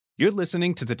You're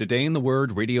listening to the Today in the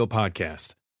Word radio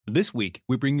podcast. This week,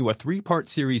 we bring you a three-part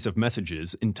series of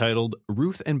messages entitled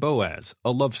Ruth and Boaz,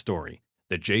 a Love Story,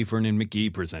 that J. Vernon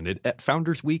McGee presented at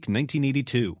Founders Week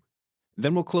 1982.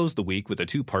 Then we'll close the week with a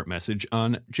two-part message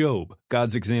on Job,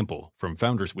 God's Example, from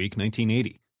Founders Week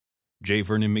 1980. J.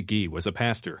 Vernon McGee was a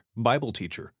pastor, Bible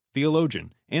teacher,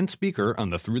 theologian, and speaker on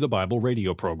the Through the Bible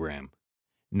radio program.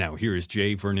 Now here is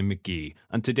J. Vernon McGee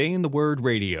on Today in the Word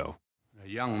radio. A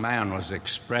young man was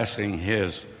expressing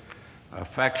his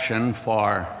affection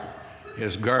for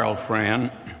his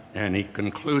girlfriend, and he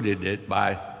concluded it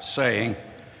by saying,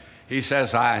 he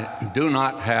says, "I do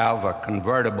not have a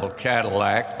convertible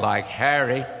Cadillac like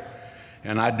Harry,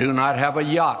 and I do not have a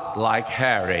yacht like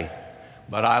Harry,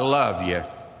 but I love you."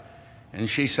 And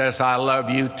she says, "I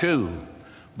love you too,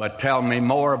 but tell me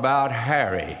more about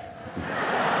Harry."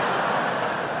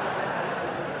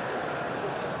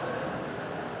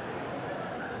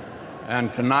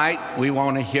 And tonight we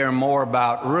want to hear more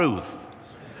about Ruth.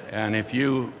 And if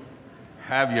you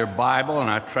have your Bible, and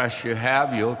I trust you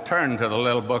have, you'll turn to the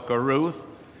little book of Ruth.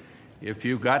 If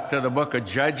you got to the book of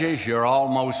Judges, you're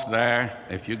almost there.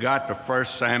 If you got to 1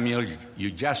 Samuel,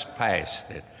 you just passed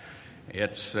it.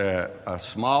 It's a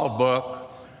small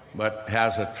book, but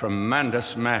has a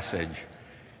tremendous message.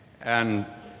 And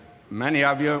many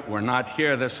of you were not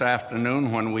here this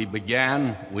afternoon when we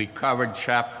began. We covered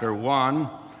chapter 1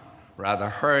 rather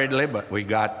hurriedly, but we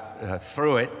got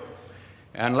through it.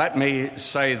 And let me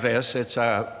say this, it's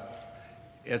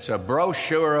a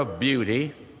brochure of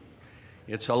beauty.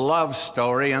 It's a love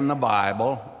story in the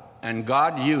Bible, and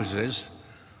God uses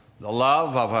the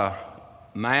love of a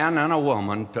man and a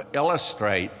woman to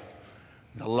illustrate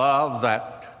the love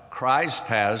that Christ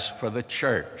has for the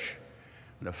church.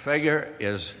 The figure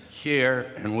is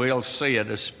here, and we'll see it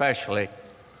especially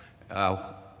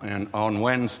and on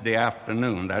Wednesday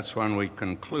afternoon. That's when we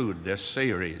conclude this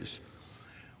series.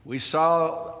 We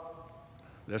saw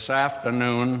this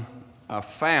afternoon a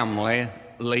family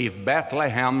leave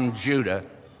Bethlehem, Judah,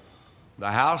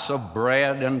 the house of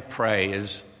bread and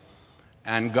praise,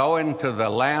 and go into the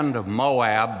land of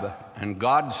Moab. And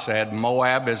God said,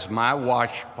 "Moab is my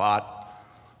washpot,"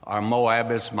 or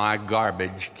 "Moab is my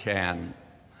garbage can."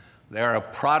 They're a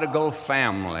prodigal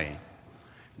family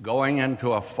going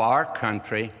into a far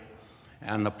country,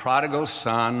 and the prodigal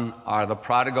son or the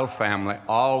prodigal family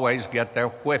always get their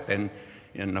whipping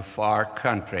in the far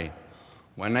country.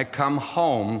 When they come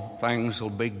home, things will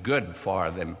be good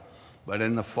for them. But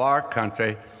in the far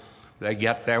country, they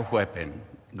get their whipping.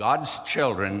 God's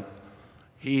children,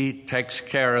 He takes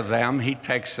care of them. He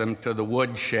takes them to the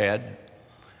woodshed.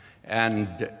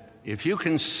 And if you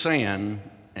can sin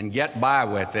and get by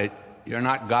with it, you're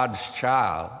not God's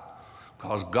child,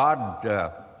 because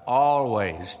God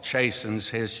always chastens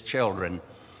His children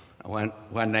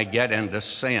when they get into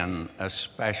sin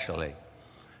especially.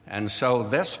 And so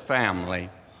this family,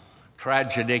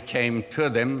 tragedy came to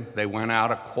them. They went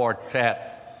out a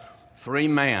quartet, 3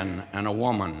 men and a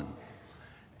woman,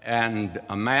 and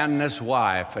a man and his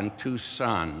wife and 2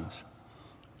 sons.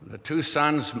 The 2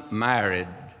 sons married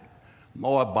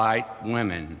Moabite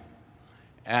women,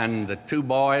 and the 2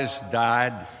 boys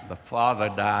died, the father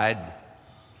died,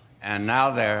 and now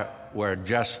there were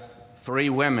just 3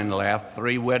 women left,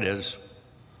 3 widows.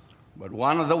 But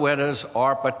one of the widows,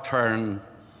 Orpah, turned,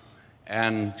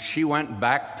 and she went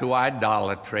back to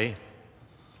idolatry,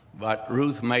 but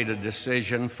Ruth made a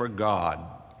decision for God.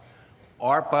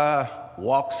 Orpah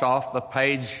walks off the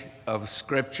page of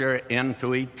Scripture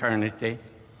into eternity,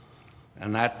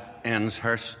 and that ends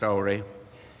her story.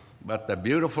 But the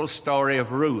beautiful story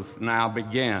of Ruth now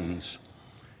begins.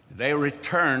 They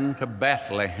return to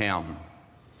Bethlehem,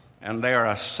 and they are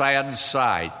a sad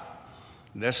sight.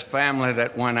 This family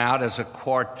that went out as a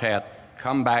quartet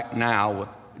come back now with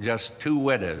just 2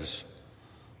 widows,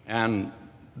 and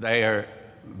they are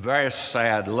very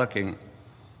sad looking.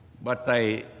 But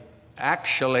they've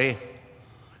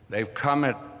come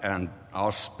at an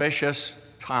auspicious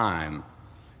time,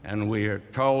 and we are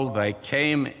told they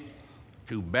came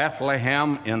to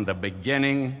Bethlehem in the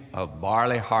beginning of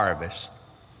barley harvest.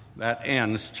 That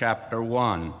ends chapter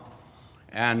 1.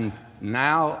 And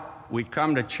now we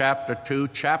come to chapter 2.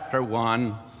 Chapter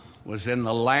 1 was in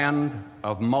the land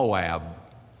of Moab.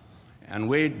 And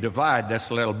we divide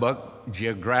this little book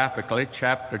geographically.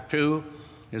 Chapter 2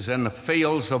 is in the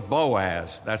fields of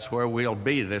Boaz. That's where we'll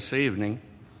be this evening.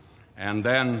 And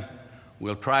then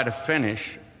we'll try to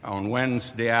finish on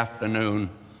Wednesday afternoon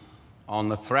on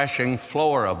the threshing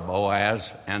floor of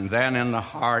Boaz, and then in the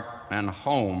heart and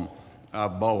home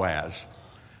of Boaz.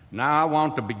 Now I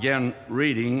want to begin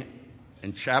reading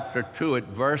in chapter 2 at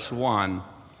verse 1.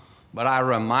 But I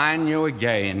remind you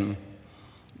again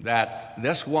that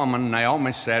this woman,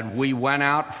 Naomi, said, we went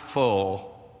out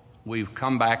full, we've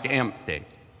come back empty.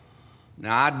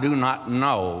 Now, I do not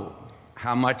know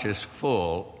how much is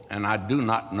full, and I do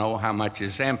not know how much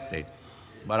is empty.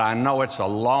 But I know it's a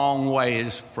long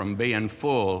ways from being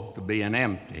full to being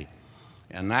empty.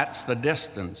 And that's the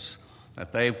distance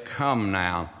that they've come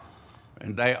now.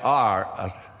 And they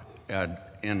are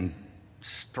in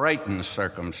straitened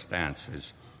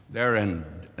circumstances. They're in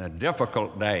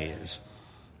difficult days.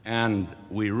 And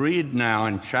we read now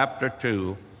in chapter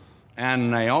 2, and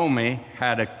Naomi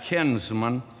had a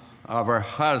kinsman of her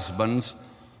husband's,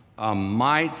 a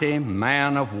mighty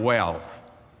man of wealth,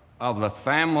 of the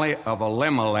family of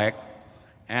Elimelech,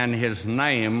 and his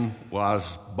name was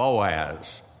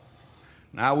Boaz.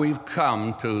 Now we've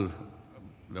come to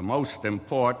the most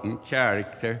important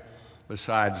character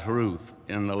besides Ruth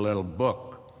in the little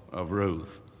book of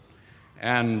Ruth.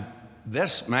 And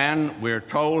this man, we're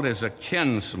told, is a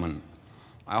kinsman.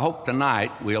 I hope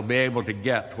tonight we'll be able to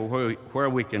get to where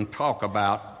we can talk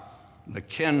about the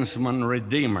kinsman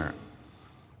redeemer.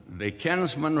 The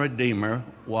kinsman redeemer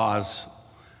was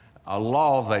a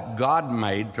law that God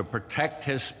made to protect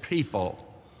his people,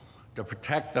 to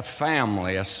protect the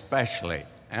family especially,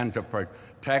 and to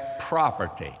protect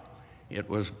property. It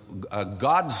was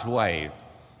God's way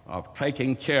of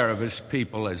taking care of his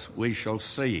people, as we shall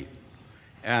see.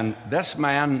 And this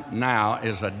man now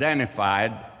is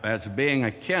identified as being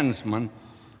a kinsman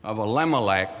of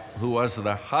Elimelech, who was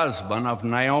the husband of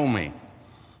Naomi.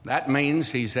 That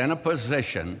means he's in a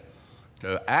position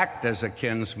to act as a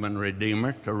kinsman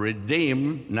redeemer, to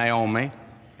redeem Naomi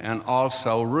and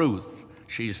also Ruth.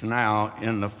 She's now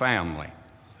in the family.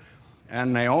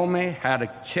 And Naomi had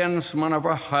a kinsman of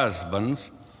her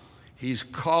husband's. He's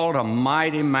called a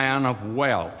mighty man of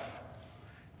wealth,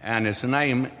 and his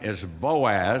name is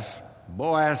Boaz.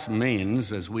 Boaz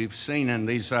means, as we've seen in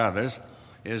these others,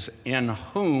 is in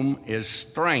whom is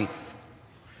strength.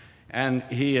 And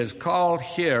he is called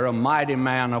here a mighty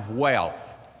man of wealth.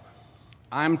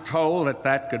 I'm told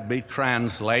that could be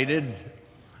translated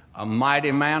a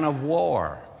mighty man of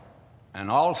war, and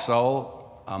also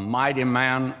a mighty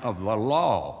man of the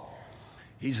law.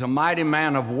 He's a mighty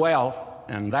man of wealth,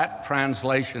 and that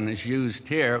translation is used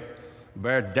here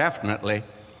very definitely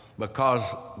because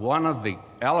one of the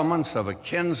elements of a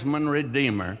kinsman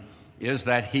redeemer is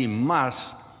that he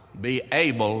must be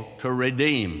able to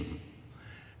redeem.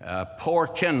 Poor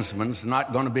kinsman's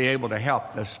not going to be able to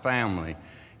help this family.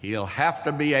 He'll have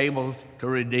to be able to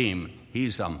redeem.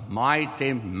 He's a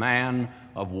mighty man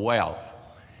of wealth.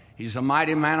 He's a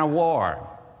mighty man of war.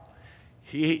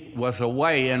 He was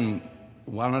away in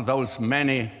one of those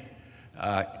many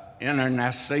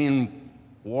internecine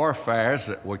warfares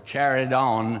that were carried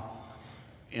on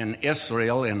in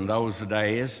Israel in those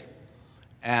days.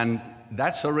 And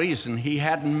that's the reason he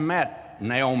hadn't met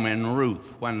Naomi and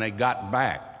Ruth when they got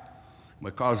back,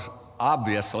 because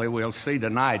obviously we'll see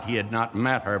tonight he had not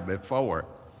met her before.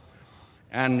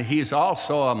 And he's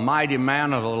also a mighty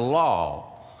man of the law.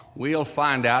 We'll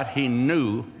find out he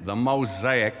knew the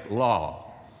Mosaic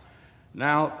law.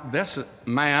 Now, this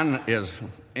man is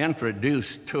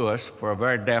introduced to us for a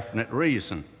very definite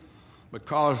reason,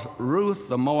 because Ruth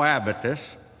the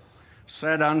Moabitess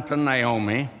said unto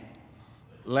Naomi,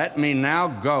 "Let me now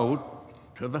go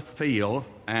to the field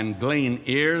and glean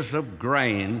ears of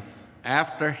grain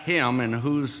after him in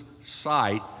whose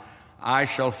sight I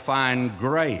shall find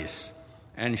grace."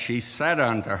 And she said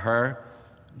unto her,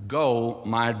 "Go,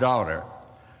 my daughter."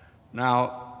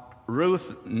 Now,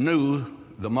 Ruth knew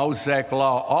the Mosaic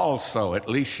law also, at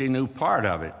least she knew part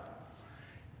of it.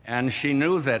 And she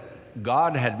knew that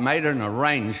God had made an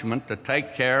arrangement to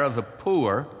take care of the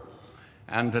poor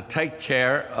and to take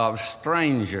care of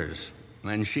strangers.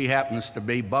 And she happens to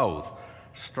be both,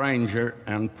 stranger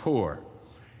and poor.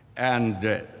 And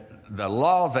the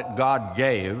law that God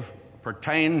gave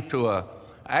pertained to an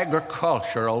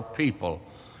agricultural people.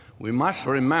 We must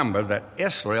remember that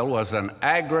Israel was an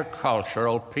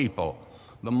agricultural people.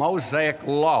 The Mosaic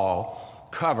law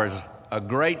covers a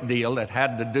great deal that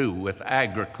had to do with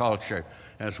agriculture,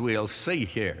 as we'll see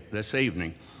here this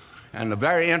evening. And the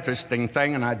very interesting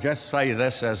thing, and I just say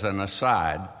this as an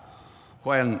aside,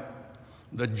 when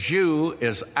the Jew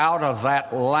is out of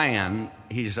that land,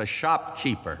 he's a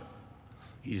shopkeeper.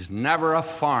 He's never a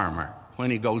farmer. When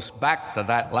he goes back to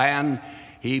that land,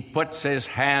 he puts his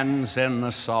hands in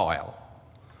the soil.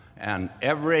 And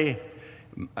every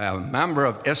member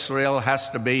of Israel has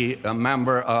to be a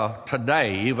member of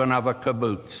today, even of a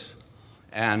kibbutz.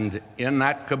 And in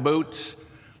that kibbutz,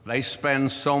 they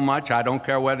spend so much, I don't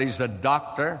care whether he's a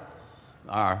doctor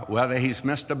or whether he's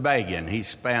Mr. Begging. He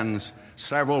spends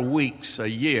several weeks a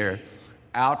year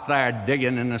out there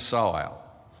digging in the soil,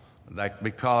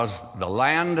 because the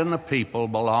land and the people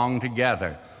belong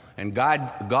together, and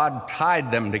God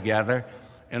tied them together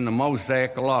in the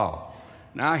Mosaic Law.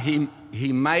 Now, he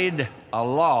made a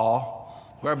law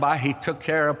whereby he took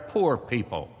care of poor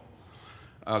people.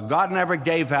 God never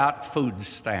gave out food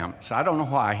stamps. I don't know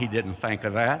why he didn't think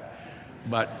of that,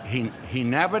 but he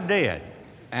never did.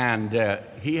 And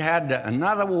he had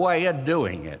another way of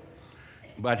doing it.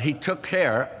 But he took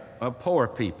care of poor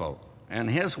people. And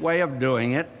his way of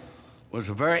doing it was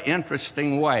a very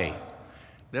interesting way.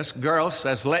 This girl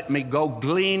says, let me go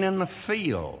glean in the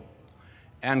field.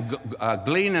 And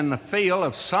glean in the field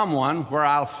of someone where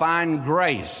I'll find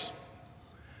grace.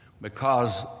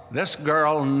 Because this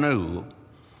girl knew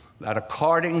that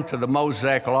according to the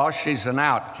Mosaic Law, she's an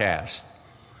outcast.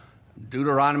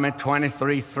 Deuteronomy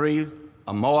 23:3,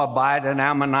 a Moabite and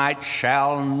Ammonite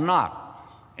shall not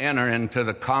enter into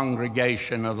the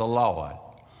congregation of the Lord.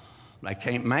 They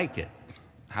can't make it.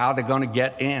 How are they going to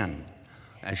get in?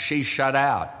 And she's shut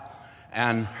out.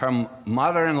 And her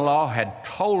mother-in-law had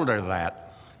told her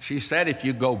that. She said, if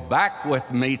you go back with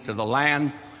me to the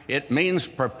land, it means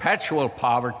perpetual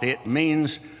poverty. It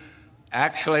means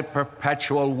actually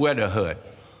perpetual widowhood.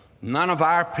 None of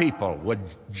our people would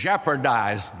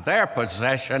jeopardize their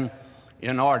possession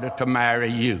in order to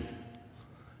marry you.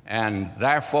 And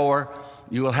therefore,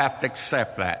 you will have to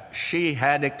accept that. She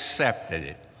had accepted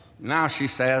it. Now she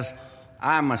says,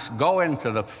 I must go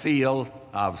into the field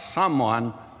of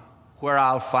someone where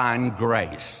I'll find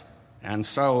grace. And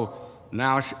so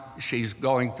now she's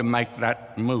going to make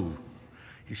that move.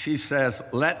 She says,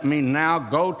 let me now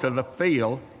go to the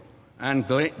field and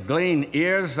glean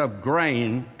ears of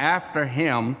grain after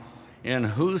him in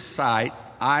whose sight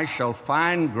I shall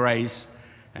find grace.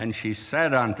 And she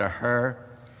said unto her,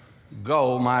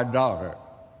 go, my daughter.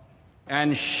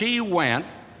 And she went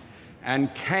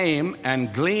and came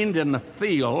and gleaned in the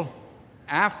field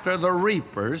after the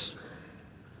reapers.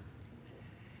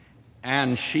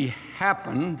 And she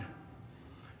happened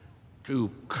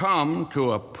to come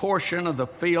to a portion of the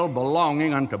field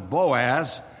belonging unto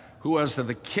Boaz, who was of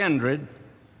the kindred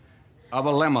of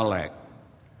Elimelech.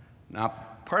 Now,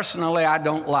 personally, I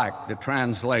don't like the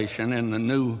translation in the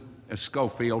New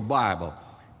Scofield Bible.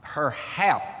 Her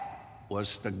hap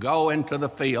was to go into the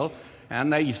field,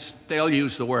 and they still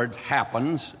use the word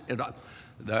happens.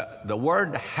 The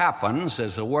word happens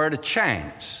is a word of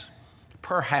chance,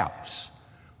 perhaps,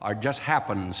 or just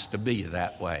happens to be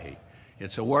that way.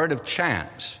 It's a word of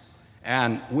chance.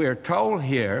 And we're told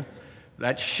here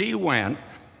that she went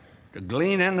to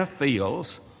glean in the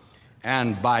fields,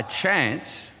 and by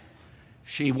chance,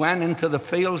 she went into the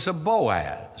fields of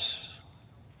Boaz.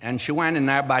 And she went in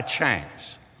there by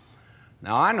chance.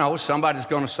 Now, I know somebody's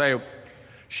going to say,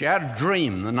 she had a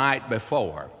dream the night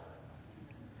before,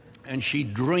 and she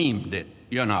dreamed it,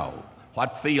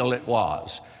 what field it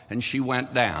was, and she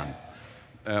went down.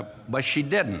 But she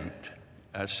didn't.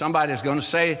 Somebody's going to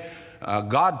say,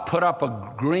 God put up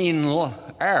a green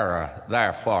arrow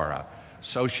there for her,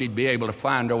 so she'd be able to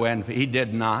find her way, and he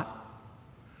did not.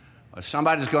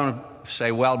 Somebody's going to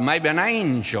say, well, maybe an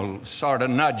angel sort of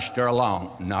nudged her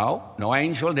along. No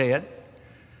angel did.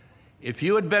 If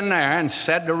you had been there and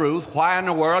said to Ruth, why in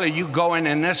the world are you going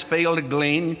in this field to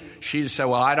glean? She'd say,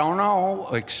 well, I don't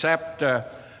know, except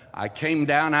I came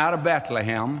down out of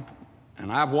Bethlehem,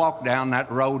 and I've walked down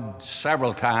that road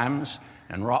several times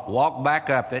and walked back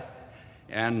up it.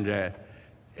 And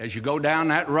as you go down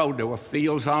that road, there were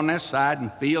fields on this side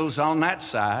and fields on that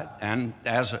side. And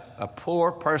as a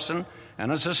poor person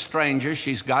and as a stranger,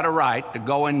 she's got a right to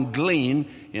go and glean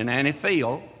in any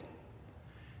field.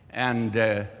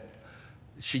 And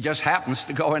she just happens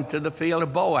to go into the field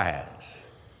of Boaz.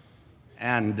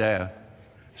 And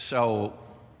so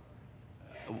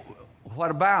what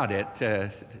about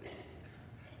it?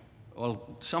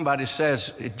 Well, somebody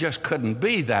says it just couldn't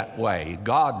be that way.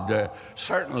 God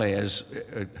certainly has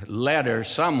led her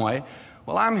some way.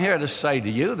 Well, I'm here to say to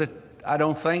you that I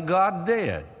don't think God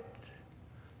did.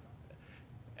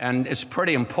 And it's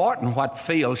pretty important what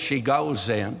field she goes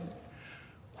in.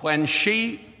 When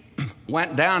she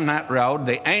went down that road,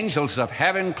 the angels of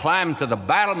heaven climbed to the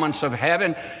battlements of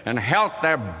heaven and held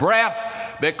their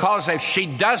breath, because if she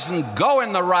doesn't go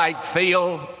in the right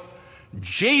field,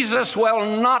 Jesus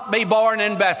will not be born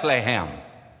in Bethlehem.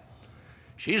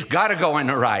 She's got to go in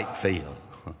the right field.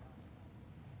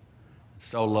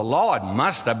 So the Lord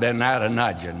must have been there to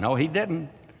nudge her. No, he didn't.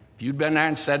 If you'd been there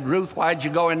and said, Ruth, why'd you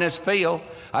go in this field?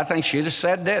 I think she'd have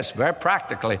said this very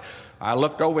practically. I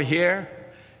looked over here,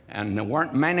 and there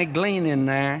weren't many gleaning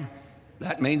there.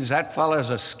 that means that fella's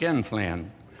a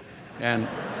skinflint. And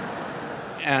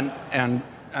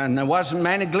there wasn't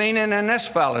many gleaning in this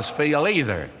fella's field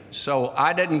either. So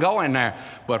I didn't go in there.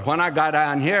 But when I got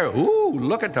down here, ooh,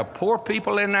 look at the poor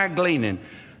people in there gleaning.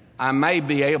 I may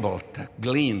be able to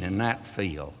glean in that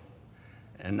field.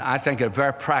 And I think a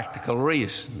very practical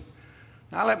reason.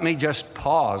 Now let me just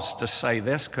pause to say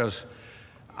this, because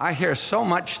I hear so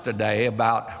much today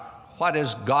about what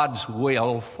is God's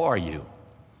will for you.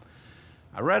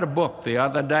 I read a book the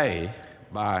other day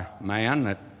by a man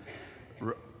that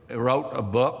wrote a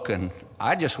book, and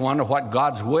I just wonder what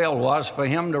God's will was for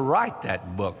him to write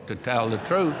that book, to tell the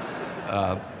truth.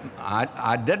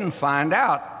 I didn't find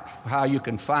out how you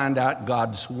can find out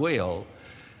God's will,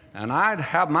 and I'd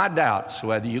have my doubts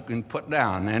whether you can put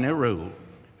down any rule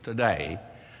today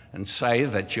and say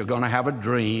that you're going to have a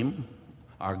dream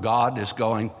or God is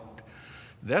going.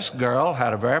 This girl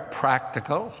had a very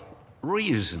practical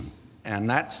reason, and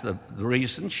that's the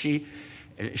reason she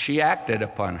acted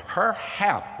upon. Her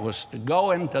hap was to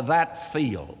go into that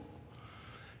field.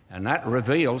 And that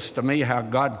reveals to me how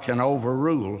God can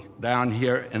overrule down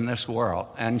here in this world.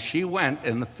 And she went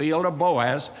in the field of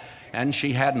Boaz, and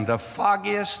she hadn't the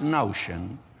foggiest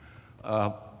notion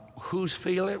of whose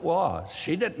field it was.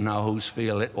 She didn't know whose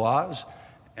field it was,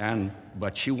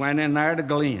 but she went in there to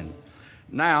glean.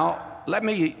 Now, let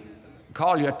me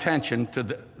call your attention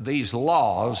to these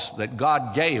laws that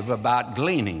God gave about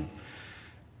gleaning.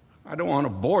 I don't want to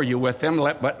bore you with them,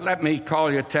 but let me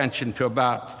call your attention to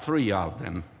about 3 of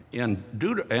them. In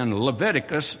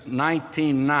Leviticus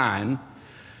 19:9,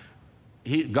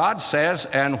 God says,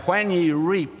 "And when ye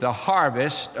reap the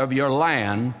harvest of your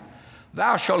land,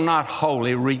 thou shalt not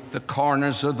wholly reap the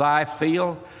corners of thy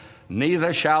field,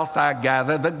 neither shalt thou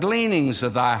gather the gleanings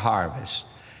of thy harvest.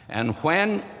 And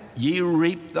when ye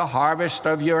reap the harvest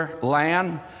of your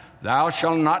land, thou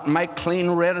shalt not make clean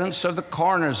riddance of the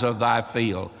corners of thy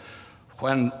field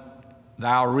when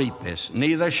thou reapest,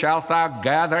 neither shalt thou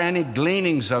gather any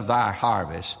gleanings of thy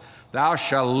harvest. Thou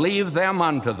shalt leave them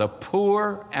unto the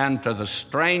poor and to the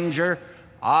stranger.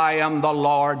 I am the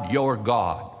Lord your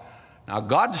God." Now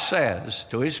God says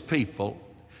to his people,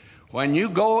 when you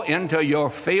go into your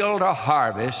field of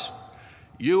harvest,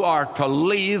 you are to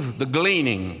leave the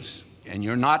gleanings. And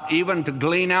you're not even to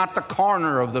glean out the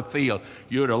corner of the field.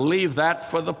 You're to leave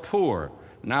that for the poor.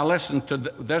 Now listen to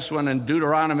this one in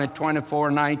Deuteronomy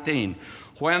 24:19.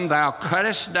 "When thou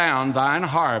cuttest down thine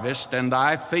harvest and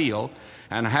thy field,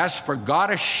 and hast forgot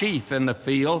a sheaf in the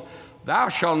field, thou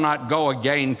shalt not go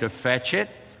again to fetch it.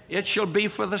 It shall be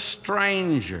for the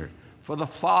stranger, for the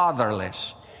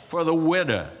fatherless, for the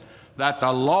widow, that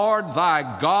the Lord thy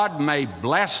God may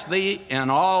bless thee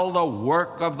in all the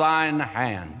work of thine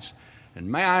hands." And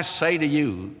may I say to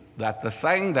you that the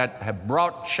thing that have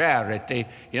brought charity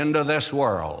into this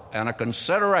world and a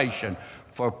consideration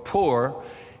for poor,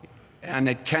 and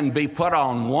it can be put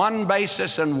on one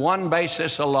basis and one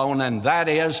basis alone, and that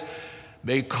is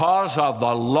because of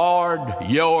the Lord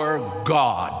your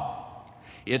God.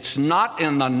 It's not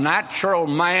in the natural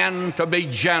man to be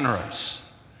generous.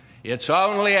 It's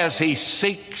only as he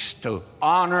seeks to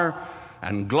honor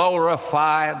and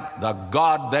glorify the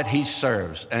God that he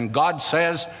serves. And God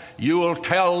says, you will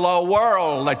tell the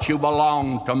world that you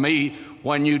belong to me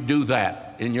when you do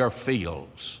that in your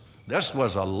fields. This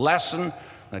was a lesson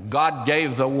that God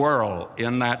gave the world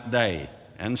in that day.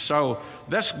 And so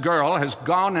this girl has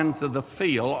gone into the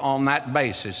field on that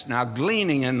basis. Now,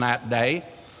 gleaning in that day,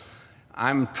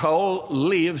 I'm told,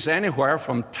 leaves anywhere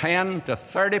from 10 to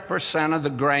 30% of the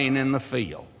grain in the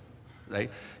field.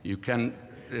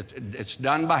 It's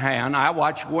done by hand. I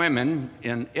watch women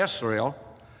in Israel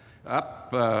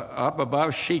up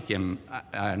above Shechem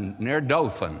near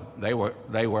Dothan. They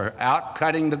were out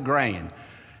cutting the grain,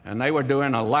 and they were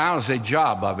doing a lousy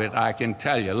job of it, I can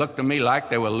tell you. It looked to me like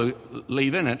they were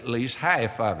leaving at least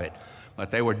half of it,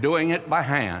 but they were doing it by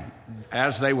hand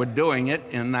as they were doing it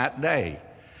in that day.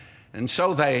 And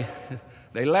so they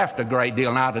left a great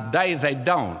deal. Now today they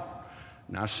don't.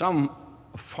 Now some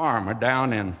farmer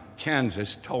down in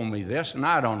Kansas told me this, and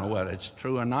I don't know whether it's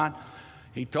true or not.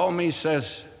 He told me, he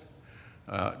says,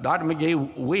 Dr.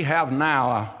 McGee, we have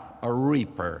now a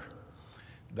reaper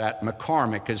that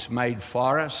McCormick has made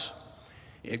for us.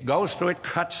 It goes through, it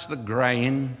cuts the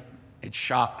grain, it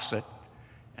shocks it,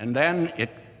 and then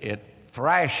it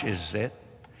thrashes it,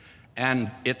 and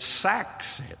it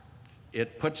sacks it.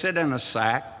 It puts it in a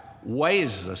sack,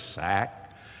 weighs the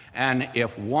sack, and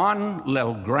if one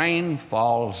little grain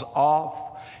falls off,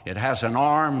 it has an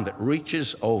arm that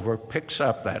reaches over, picks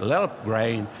up that little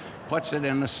grain, puts it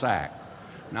in the sack.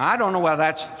 Now, I don't know whether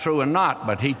that's true or not,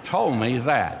 but he told me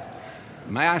that.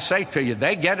 may I say to you,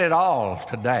 they get it all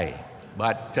today.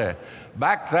 But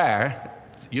back there,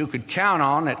 you could count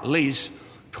on at least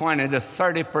 20 to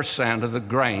 30% of the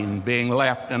grain being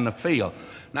left in the field.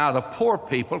 Now, the poor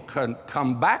people could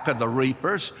come back of the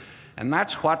reapers, and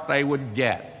that's what they would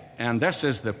get. And this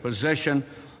is the position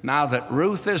now that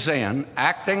Ruth is in,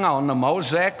 acting on the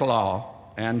Mosaic law,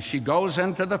 and she goes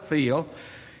into the field,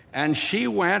 and she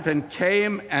went and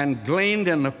came and gleaned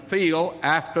in the field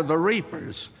after the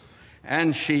reapers.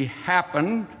 And she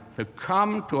happened to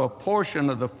come to a portion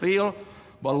of the field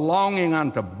belonging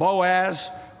unto Boaz,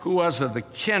 who was of the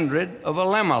kindred of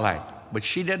Elimelech. But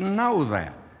she didn't know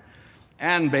that.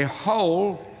 And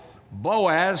behold,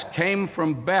 Boaz came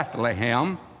from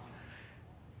Bethlehem,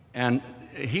 and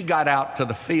he got out to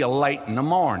the field late in the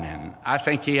morning. I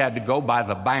think he had to go by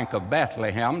the bank of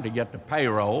Bethlehem to get the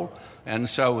payroll, and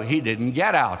so he didn't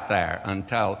get out there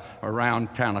until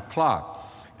around 10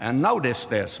 o'clock. And notice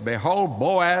this, behold,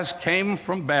 Boaz came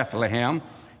from Bethlehem.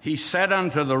 He said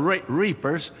unto the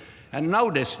reapers, and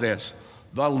notice this,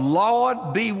 the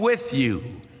Lord be with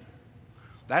you.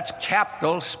 That's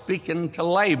capital speaking to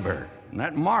labor. Isn't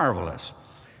that marvelous?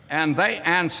 And they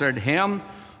answered him,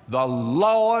 the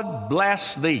Lord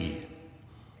bless thee.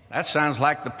 That sounds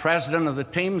like the president of the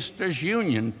Teamsters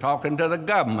Union talking to the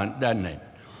government, doesn't it?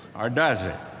 Or does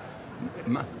it?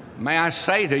 May I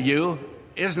say to you,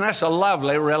 isn't this a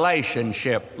lovely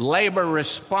relationship? Labor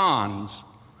responds,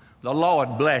 the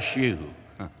Lord bless you.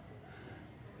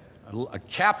 A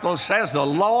capital says, the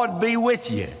Lord be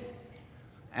with you,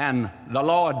 and the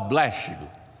Lord bless you.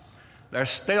 There's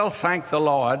still, thank the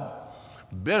Lord,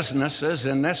 businesses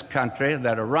in this country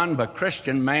that are run by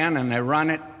Christian men, and they run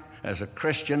it as a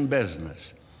Christian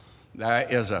business. There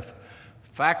is a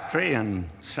factory in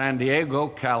San Diego,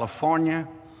 California,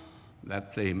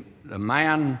 that the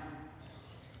man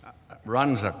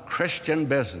runs a Christian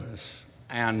business,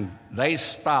 and they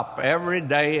stop every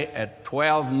day at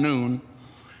 12 noon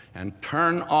and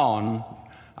turn on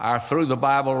our Through the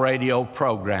Bible radio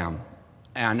program.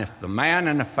 And if the man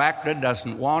in the factory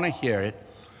doesn't want to hear it,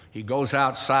 he goes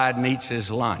outside and eats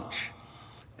his lunch.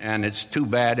 And it's too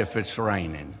bad if it's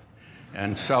raining.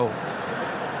 And so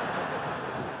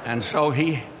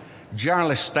he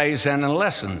generally stays in and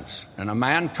listens. And a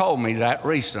man told me that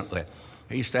recently.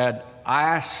 He said,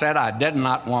 I said I did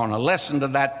not want to listen to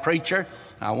that preacher.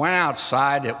 I went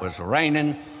outside, it was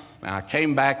raining, and I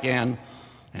came back in,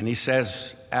 and he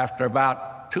says, after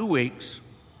about 2 weeks,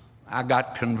 I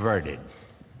got converted.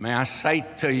 May I say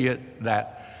to you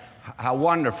that how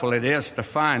wonderful it is to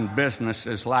find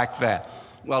businesses like that.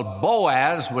 Well,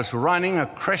 Boaz was running a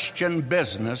Christian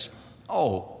business.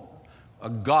 Oh, a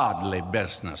godly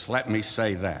business, let me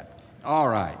say that. All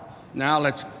right, now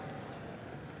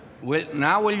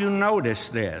will you notice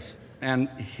this? And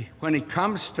when he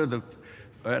comes to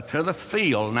the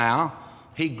field now,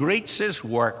 he greets his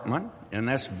workmen in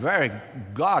this very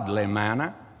godly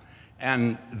manner,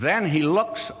 and then he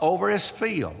looks over his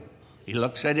field. He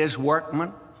looks at his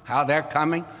workmen, how they're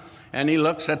coming, and he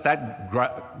looks at that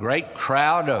great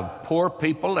crowd of poor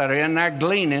people that are in there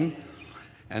gleaning,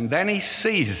 and then he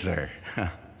sees her.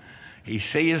 He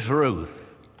sees Ruth.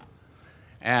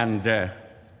 And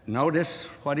notice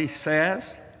what he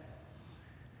says.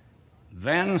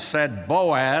 Then said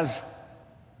Boaz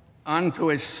unto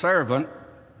his servant,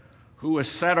 who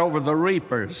was set over the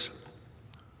reapers,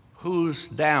 whose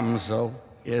damsel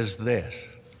is this?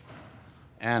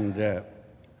 And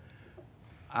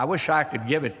I wish I could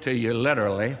give it to you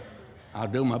literally. I'll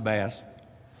do my best.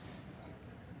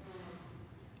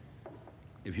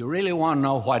 If you really want to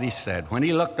know what he said, when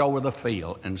he looked over the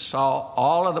field and saw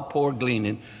all of the poor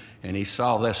gleaning, and he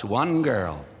saw this one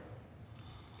girl,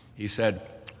 he said,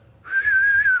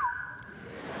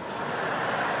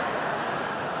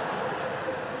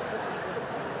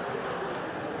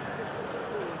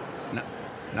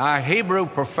 Now, a Hebrew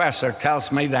professor tells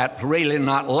me that's really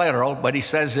not literal, but he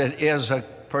says it is a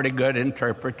pretty good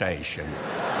interpretation.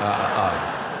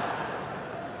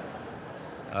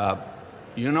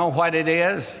 You know what it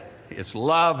is? It's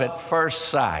love at first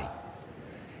sight.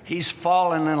 He's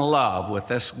fallen in love with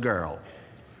this girl.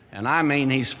 And I mean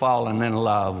he's fallen in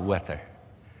love with her.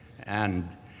 And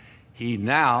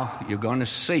now, you're going to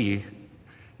see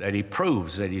that he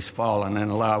proves that he's fallen in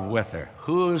love with her.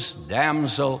 Whose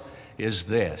damsel is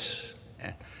this?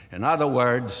 In other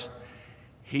words,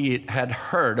 he had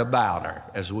heard about her,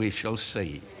 as we shall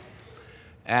see.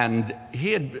 And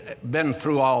he had been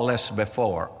through all this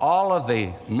before. All of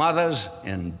the mothers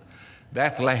in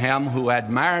Bethlehem who had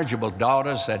marriageable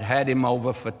daughters had him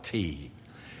over for tea.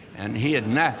 And he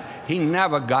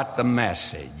never got the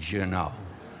message, you know.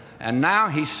 And now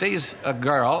he sees a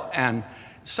girl, and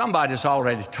somebody's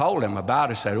already told him about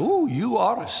it, said, "Ooh, you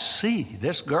ought to see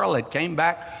this girl that came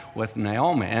back with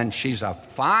Naomi, and she's a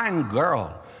fine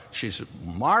girl. She's a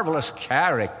marvelous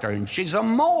character, and she's a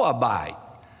Moabite."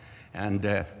 And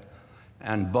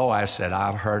Boaz said,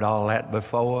 "I've heard all that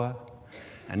before."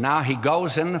 And now he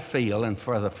goes in the field, and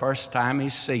for the first time he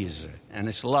sees her, and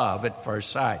it's love at first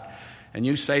sight. And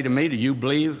you say to me, do you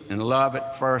believe in love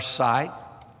at first sight?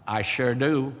 I sure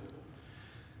do.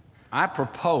 I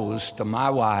proposed to my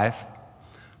wife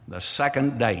the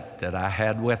second date that I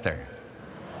had with her.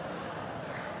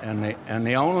 And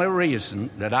the only reason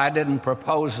that I didn't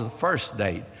propose the first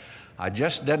date, I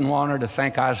just didn't want her to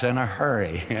think I was in a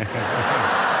hurry.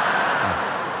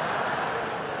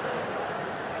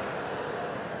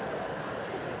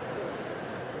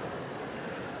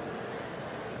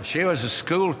 She was a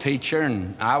school teacher,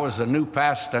 and I was the new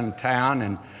pastor in town,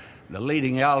 and the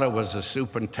leading elder was the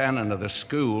superintendent of the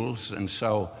schools, and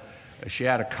so she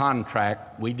had a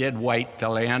contract. We did wait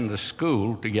till the end of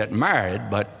school to get married,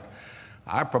 but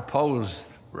I proposed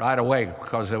right away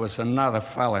because there was another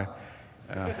fella,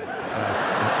 and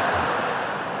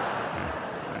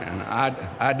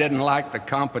I didn't like the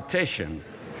competition.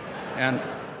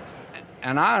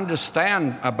 And I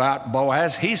understand about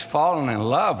Boaz. He's fallen in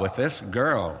love with this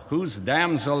girl. Whose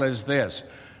damsel is this?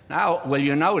 Now, will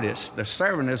you notice, the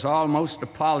servant is almost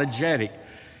apologetic.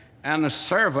 And the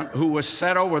servant who was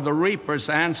set over the reapers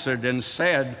answered and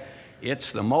said,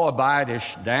 "It's the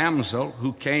Moabitish damsel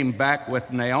who came back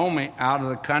with Naomi out of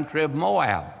the country of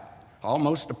Moab."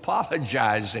 Almost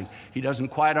apologizing. He doesn't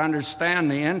quite understand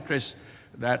the interest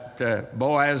that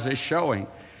Boaz is showing.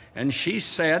 And she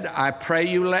said, "I pray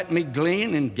you let me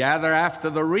glean and gather after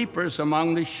the reapers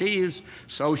among the sheaves."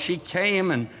 So she came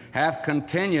and hath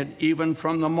continued even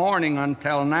from the morning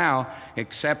until now,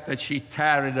 except that she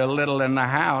tarried a little in the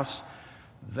house.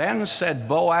 Then said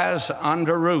Boaz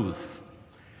unto Ruth.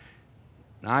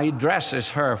 Now he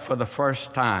addresses her for the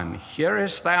first time.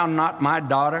 "Hearest thou not, my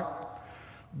daughter?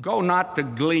 Go not to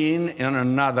glean in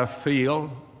another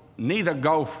field, neither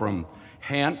go from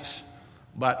hence,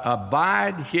 but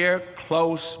abide here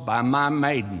close by my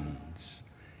maidens."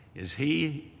 Is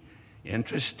he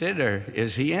interested, or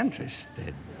is he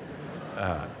interested?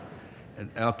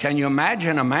 Can you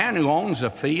imagine a man who owns a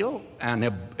field, and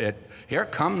here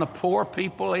come the poor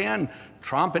people in,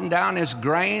 tromping down his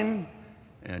grain?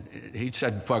 And he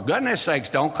said, "For goodness sakes,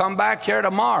 don't come back here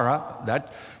tomorrow."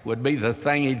 That would be the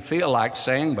thing he'd feel like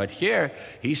saying. But here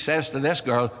he says to this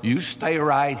girl, "You stay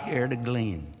right here to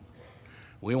glean.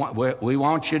 We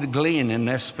want you to glean in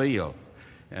this field."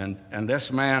 And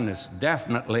this man is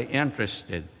definitely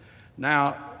interested.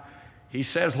 Now, he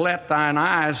says, "Let thine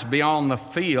eyes be on the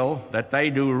field that they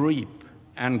do reap,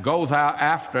 and go thou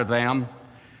after them.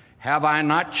 Have I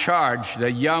not charged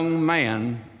the young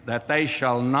men that they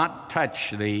shall not touch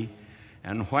thee?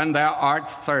 And when thou art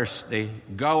thirsty,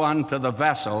 go unto the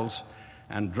vessels,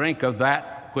 and drink of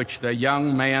that which the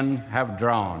young men have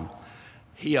drawn."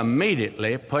 He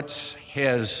immediately puts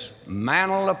his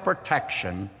mantle of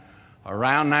protection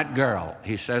around that girl.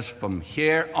 He says, "From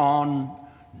here on,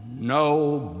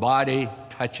 nobody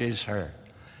touches her."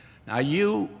 Now,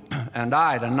 you and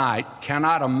I tonight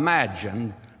cannot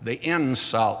imagine the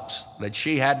insults that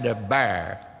she had to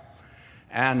bear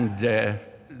and the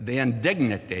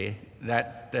indignity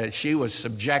that she was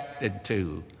subjected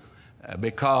to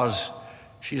because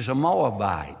she's a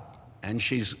Moabite and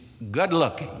she's good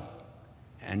looking.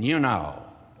 And you know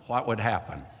what would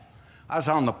happen. I was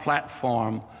on the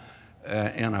platform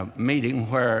in a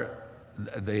meeting where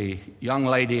the young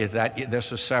lady this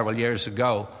was several years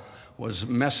ago, was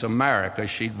Miss America.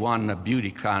 She'd won the beauty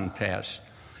contest.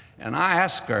 And I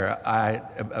asked her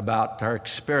about her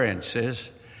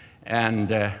experiences,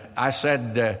 and I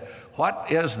said, "What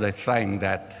is the thing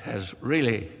that has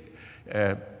really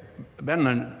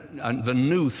been the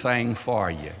new thing for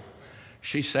you?"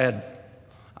 She said,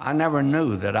 "I never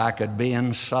knew that I could be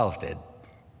insulted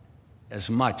as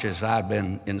much as I've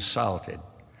been insulted."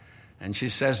 And she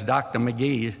says, "Dr.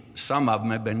 McGee, some of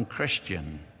them have been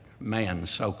Christian men,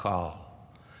 so-called."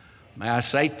 May I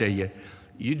say to you,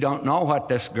 you don't know what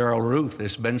this girl Ruth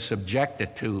has been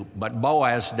subjected to, but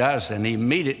Boaz does, and he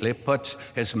immediately puts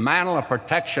his mantle of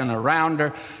protection around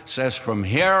her, says, "From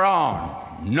here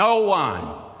on, no one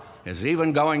is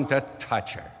even going to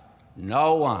touch her.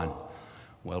 No one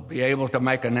will be able to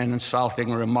make an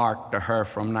insulting remark to her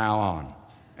from now on."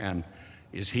 And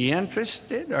is he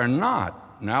interested or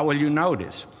not? Now, will you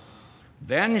notice?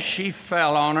 Then she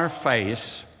fell on her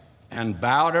face and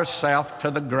bowed herself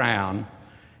to the ground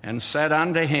and said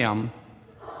unto him,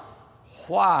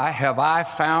 Why have I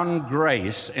found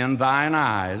grace in thine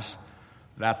eyes,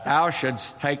 that thou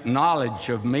shouldst take knowledge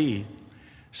of me,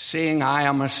 seeing I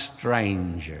am a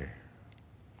stranger?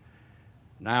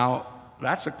 Now,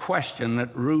 that's a question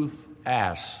that Ruth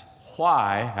asks.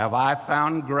 Why have I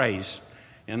found grace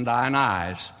in thine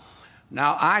eyes?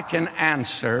 Now, I can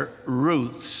answer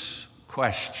Ruth's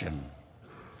question.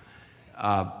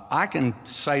 I can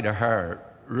say to her,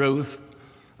 Ruth,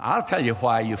 I'll tell you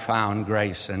why you found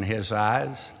grace in his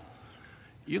eyes.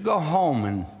 You go home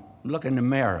and look in the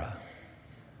mirror.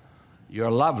 You're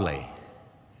lovely.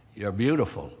 You're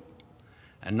beautiful.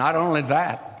 And not only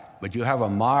that, but you have a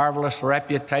marvelous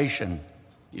reputation.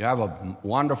 You have a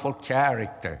wonderful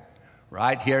character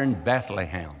right here in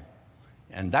Bethlehem.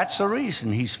 And that's the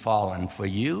reason he's fallen for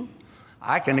you.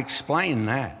 I can explain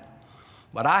that.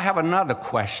 But I have another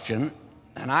question,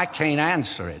 and I can't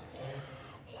answer it.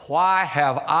 Why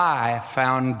have I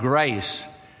found grace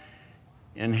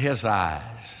in his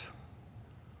eyes?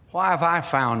 Why have I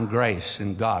found grace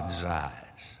in God's eyes?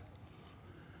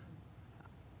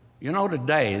 You know,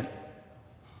 today,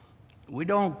 we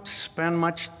don't spend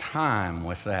much time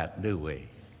with that, do we?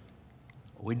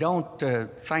 We don't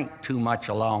think too much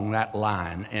along that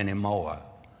line anymore.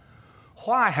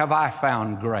 Why have I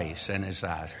found grace in his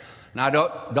eyes? Now,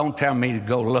 don't tell me to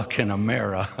go look in a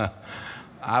mirror.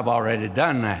 I've already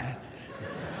done that.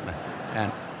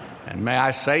 And may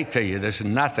I say to you, there's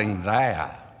nothing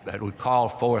there that would call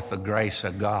forth the grace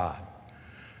of God.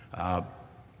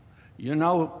 You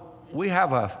know, we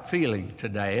have a feeling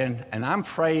today, and I'm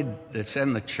afraid it's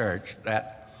in the church,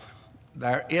 that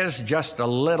there is just a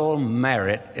little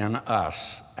merit in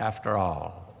us, after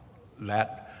all,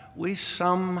 that we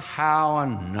somehow or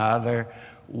another,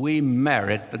 we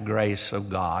merit the grace of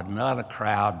God. Another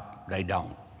crowd, they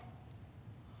don't.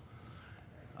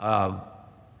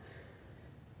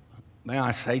 May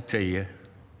I say to you,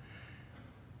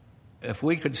 if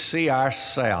we could see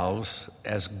ourselves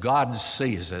as God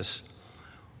sees us,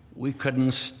 we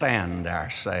couldn't stand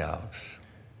ourselves.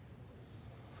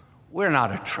 We're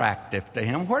not attractive to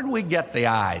him. Where did we get the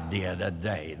idea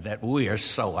today that we are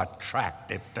so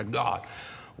attractive to God?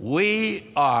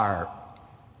 We are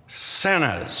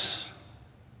sinners,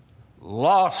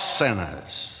 lost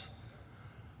sinners,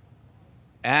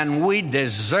 and we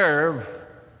deserve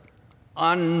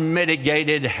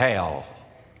unmitigated hell.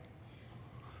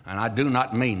 And I do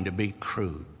not mean to be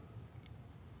crude.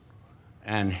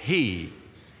 And he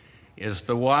is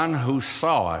the one who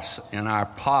saw us in our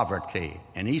poverty,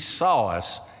 and he saw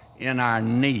us in our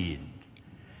need.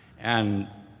 And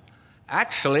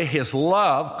actually, his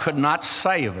love could not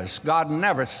save us. God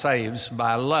never saves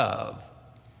by love.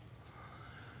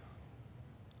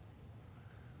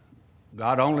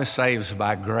 God only saves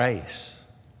by grace.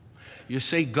 You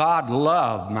see, God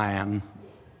loved man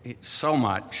so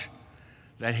much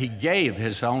that he gave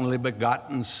his only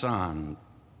begotten Son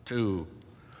to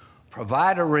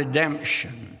provide a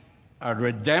redemption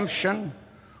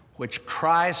which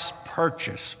Christ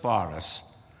purchased for us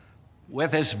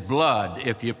with his blood,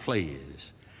 if you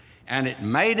please. And it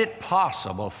made it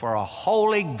possible for a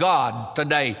holy God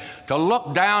today to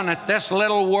look down at this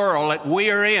little world that we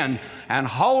are in and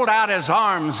hold out his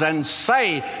arms and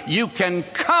say, you can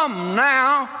come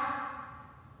now.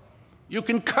 You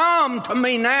can come to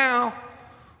me now.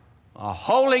 A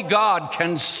holy God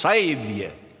can save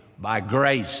you by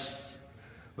grace,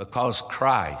 because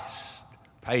Christ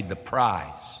paid the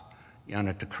price on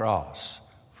the cross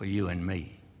for you and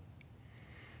me.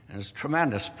 And it's a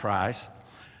tremendous price.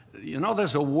 You know,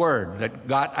 there's a word that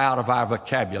got out of our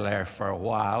vocabulary for a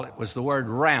while. It was the word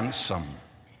ransom.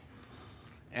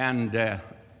 And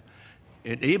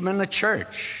even in the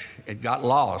church, it got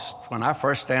lost. When I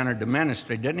first entered the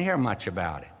ministry, didn't hear much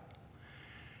about it.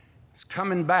 It's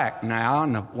coming back now,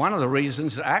 and one of the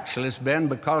reasons actually has been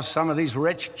because some of these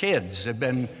rich kids have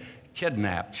been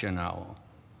kidnapped, you know.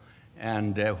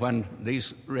 And when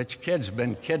these rich kids have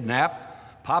been kidnapped,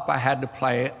 Papa had to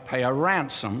pay a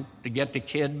ransom to get the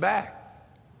kid back.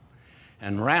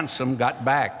 And ransom got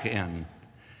back in.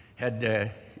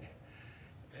 Had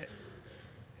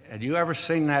you ever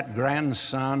seen that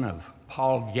grandson of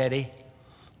Paul Getty,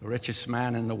 the richest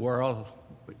man in the world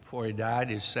before he died,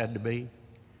 he's said to be?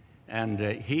 And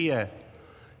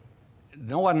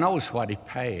no one knows what he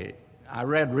paid. I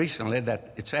read recently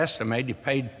that it's estimated he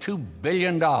paid $2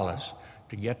 billion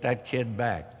to get that kid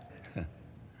back.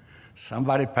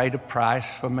 Somebody paid a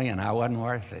price for me, and I wasn't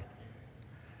worth it.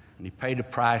 And he paid a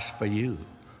price for you.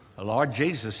 The Lord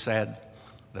Jesus said,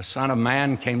 the Son of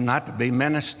Man came not to be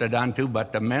ministered unto,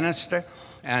 but to minister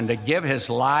and to give his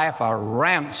life a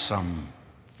ransom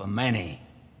for many.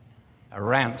 A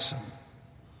ransom.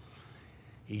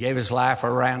 He gave his life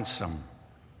a ransom.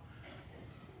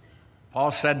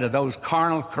 Paul said to those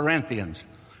carnal Corinthians,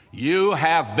 you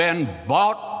have been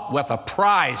bought with a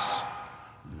price.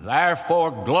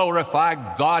 Therefore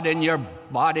glorify God in your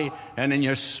body and in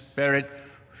your spirit,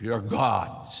 for your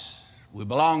God's. We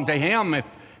belong to him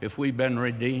if we've been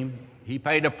redeemed. He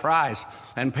paid a price.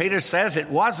 And Peter says it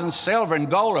wasn't silver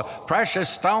and gold or precious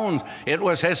stones. It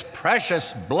was his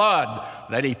precious blood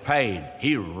that he paid.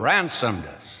 He ransomed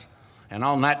us. And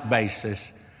on that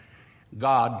basis,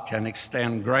 God can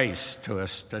extend grace to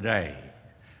us today.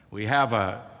 We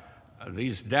have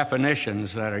these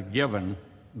definitions that are given.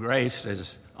 Grace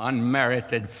is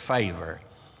unmerited favor.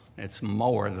 It's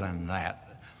more than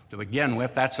that. To begin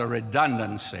with, that's a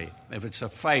redundancy. If it's a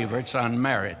favor, it's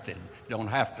unmerited. You don't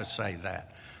have to say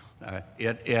that.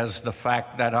 It is the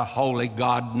fact that a holy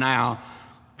God now,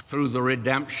 through the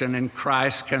redemption in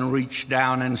Christ, can reach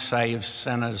down and save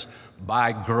sinners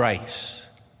by grace.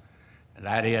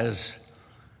 That is,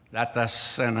 that the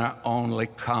sinner only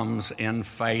comes in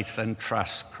faith and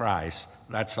trusts Christ.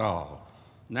 That's all.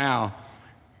 Now,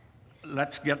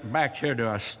 let's get back here to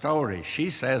our story. She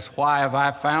says, why have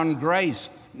I found grace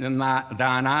in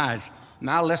thine eyes?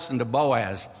 Now listen to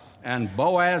Boaz. And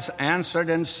Boaz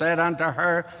answered and said unto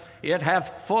her, it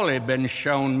hath fully been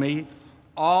shown me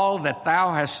all that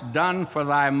thou hast done for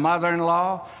thy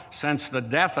mother-in-law since the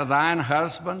death of thine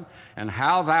husband, and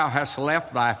how thou hast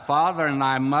left thy father and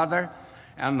thy mother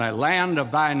and the land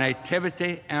of thy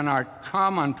nativity, and art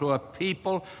come unto a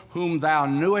people whom thou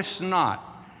knewest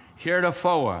not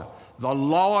heretofore. The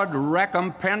Lord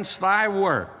recompense thy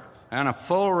work, and a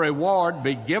full reward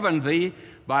be given thee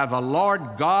by the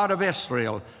Lord God of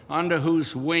Israel, under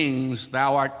whose wings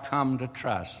thou art come to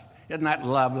trust. Isn't that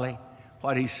lovely,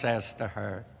 what he says to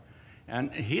her?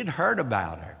 And he'd heard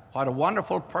about her, what a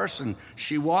wonderful person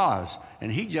she was. And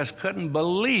he just couldn't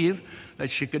believe that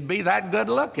she could be that good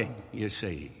looking, you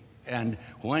see. And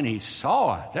when he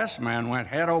saw her, this man went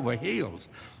head over heels.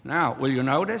 Now, will you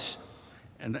notice?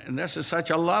 And this is such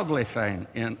a lovely thing.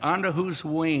 And under whose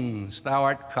wings thou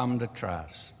art come to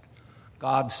trust.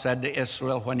 God said to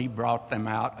Israel when he brought them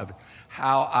out of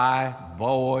how I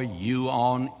bore you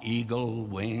on eagle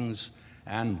wings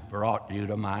and brought you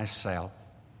to myself.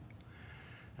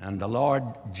 And the Lord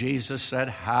Jesus said,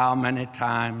 how many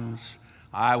times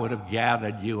I would have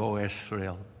gathered you, O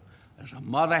Israel, as a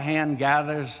mother hen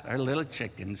gathers her little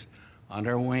chickens on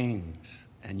her wings,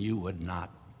 and you would not.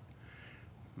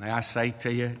 May I say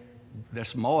to you,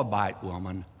 this Moabite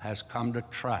woman has come to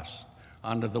trust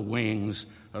under the wings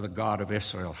of the God of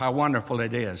Israel. How wonderful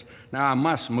it is. Now I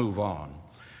must move on.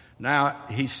 Now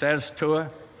he says to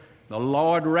her, the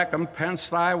Lord recompense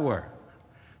thy work.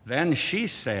 Then she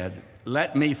said,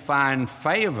 let me find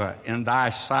favor in thy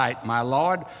sight, my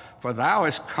Lord, for thou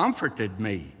hast comforted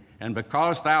me, and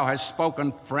because thou hast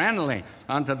spoken friendly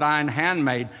unto thine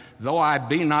handmaid, though I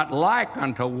be not like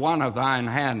unto one of thine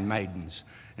handmaidens.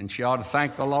 And she ought to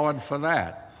thank the Lord for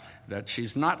that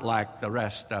she's not like the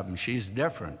rest of them. She's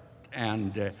different.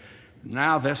 And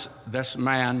now this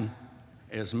man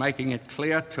is making it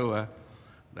clear to her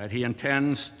that he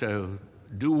intends to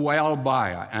do well by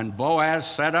her. And Boaz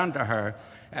said unto her,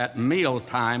 at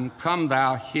mealtime, come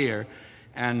thou here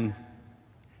and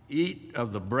eat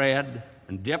of the bread,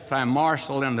 and dip thy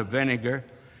morsel in the vinegar.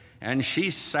 And she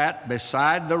sat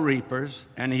beside the reapers,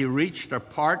 and he reached her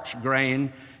parched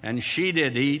grain, and she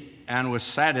did eat, and was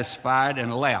satisfied,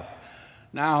 and left.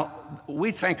 Now,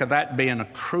 we think of that being a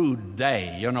crude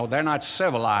day. You know, they're not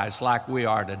civilized like we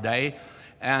are today.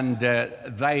 And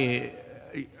they,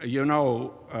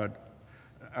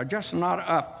 are just not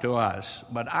up to us.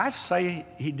 But I say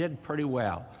he did pretty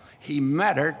well. He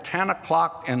met her 10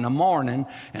 o'clock in the morning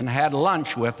and had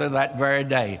lunch with her that very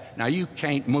day. Now, you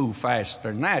can't move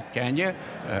faster than that, can you?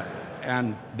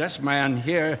 And this man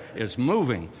here is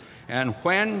moving. And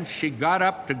when she got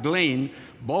up to glean,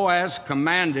 Boaz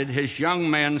commanded his young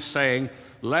men, saying,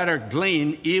 let her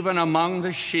glean even among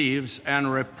the sheaves,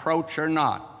 and reproach her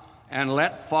not. And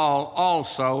let fall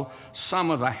also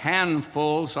some of the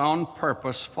handfuls on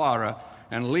purpose for her,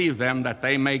 and leave them that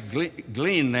they may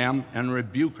glean them, and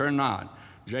rebuke her not.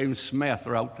 James Smith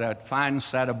wrote that fine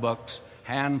set of books,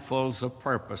 Handfuls of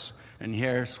Purpose, and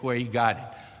here's where he got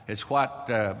it. It's what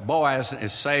Boaz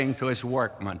is saying to his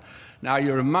workmen. Now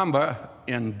you remember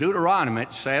in Deuteronomy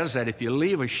it says that if you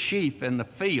leave a sheaf in the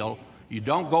field, you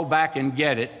don't go back and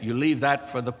get it, you leave that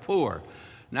for the poor.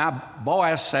 Now,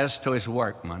 Boaz says to his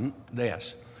workmen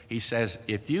this. He says,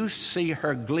 if you see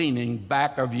her gleaning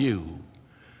back of you,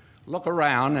 look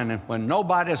around, and when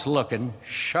nobody's looking,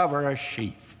 shove her a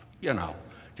sheaf.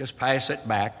 Just pass it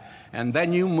back, and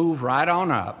then you move right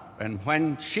on up. And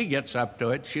when she gets up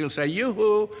to it, she'll say,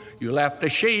 "Yoo-hoo, you left a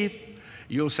sheep."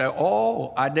 You'll say,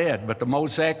 "Oh, I did, but the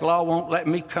Mosaic Law won't let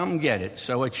me come get it,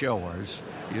 so it's yours,"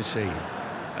 you see.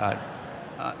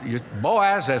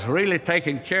 Boaz has really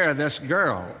taken care of this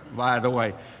girl, by the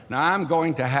way. Now, I'm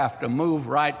going to have to move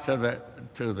right to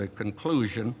the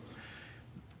conclusion.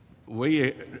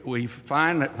 We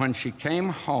find that when she came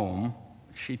home,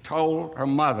 she told her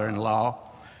mother-in-law,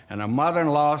 and her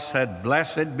mother-in-law said,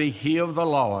 "Blessed be he of the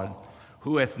Lord,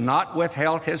 who hath not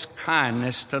withheld his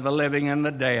kindness to the living and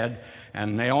the dead."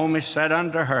 And Naomi said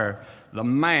unto her, "The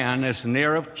man is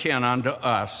near of kin unto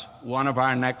us, one of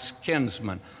our next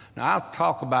kinsmen." Now, I'll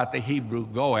talk about the Hebrew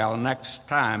Goel next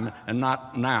time and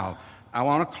not now. I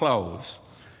want to close.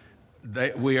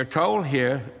 We are told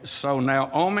here, so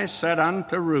Naomi said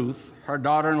unto Ruth, her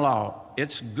daughter-in-law,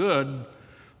 "It's good,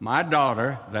 my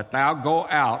daughter, that thou go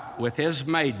out with his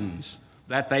maidens,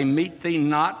 that they meet thee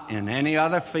not in any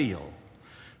other field."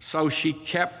 So she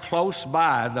kept close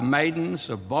by the maidens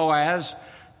of Boaz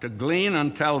to glean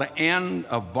until the end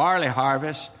of barley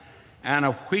harvest and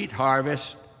of wheat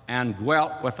harvest, and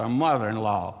dwelt with her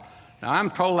mother-in-law. Now, I'm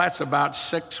told that's about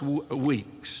 6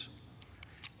 weeks,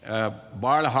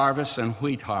 barley harvest and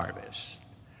wheat harvest.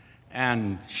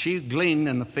 And she gleaned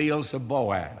in the fields of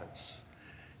Boaz.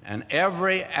 And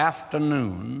every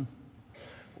afternoon,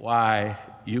 why,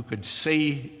 you could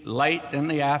see late in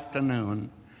the afternoon,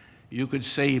 you could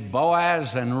see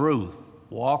Boaz and Ruth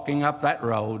walking up that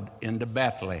road into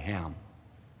Bethlehem.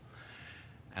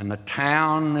 And the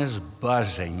town is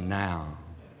buzzing now.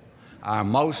 Our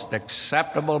most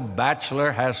acceptable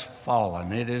bachelor has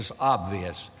fallen. It is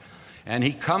obvious. And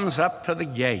he comes up to the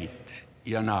gate,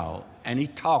 and he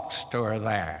talks to her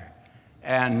there.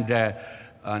 And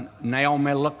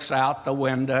Naomi looks out the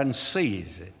window and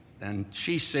sees it. And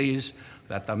she sees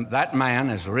that that man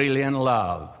is really in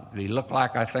love. He looked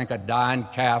like, I think, a dying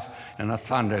calf in a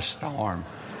thunderstorm.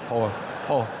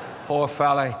 Poor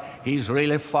fella, he's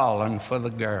really fallen for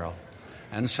the girl.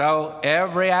 And so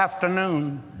every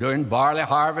afternoon during barley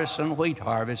harvest and wheat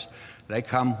harvest, they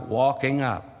come walking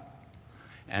up.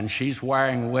 And she's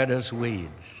wearing widow's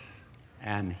weeds.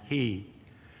 And he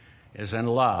is in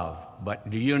love. But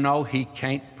do you know he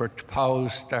can't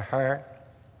propose to her?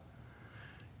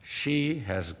 She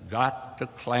has got to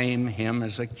claim him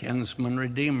as a kinsman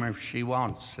redeemer if she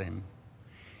wants him.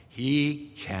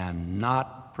 He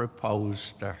cannot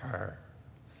propose to her.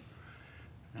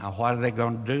 Now, what are they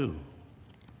going to do?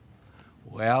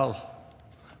 Well,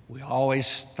 we always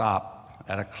stop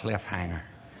at a cliffhanger.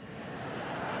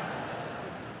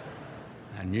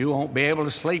 And you won't be able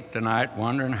to sleep tonight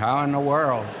wondering how in the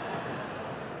world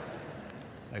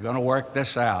they're going to work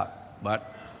this out.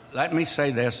 But let me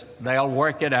say this, they'll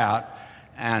work it out.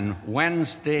 And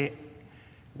Wednesday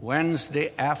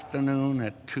afternoon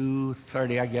at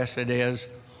 2:30, I guess it is,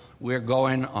 we're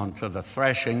going onto the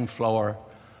threshing floor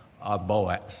of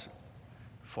Boaz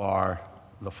for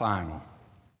the final.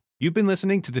 You've been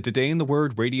listening to the Today in the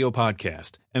Word radio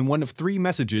podcast, and one of 3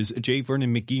 messages J.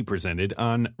 Vernon McGee presented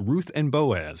on Ruth and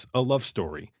Boaz, a love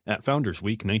story, at Founders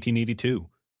Week 1982.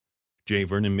 J.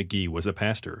 Vernon McGee was a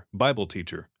pastor, Bible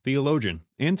teacher, theologian,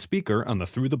 and speaker on the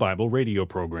Through the Bible radio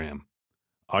program.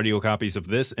 Audio copies of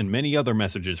this and many other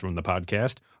messages from the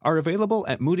podcast are available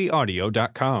at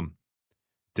moodyaudio.com.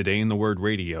 Today in the Word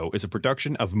radio is a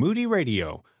production of Moody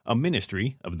Radio, a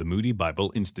ministry of the Moody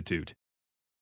Bible Institute.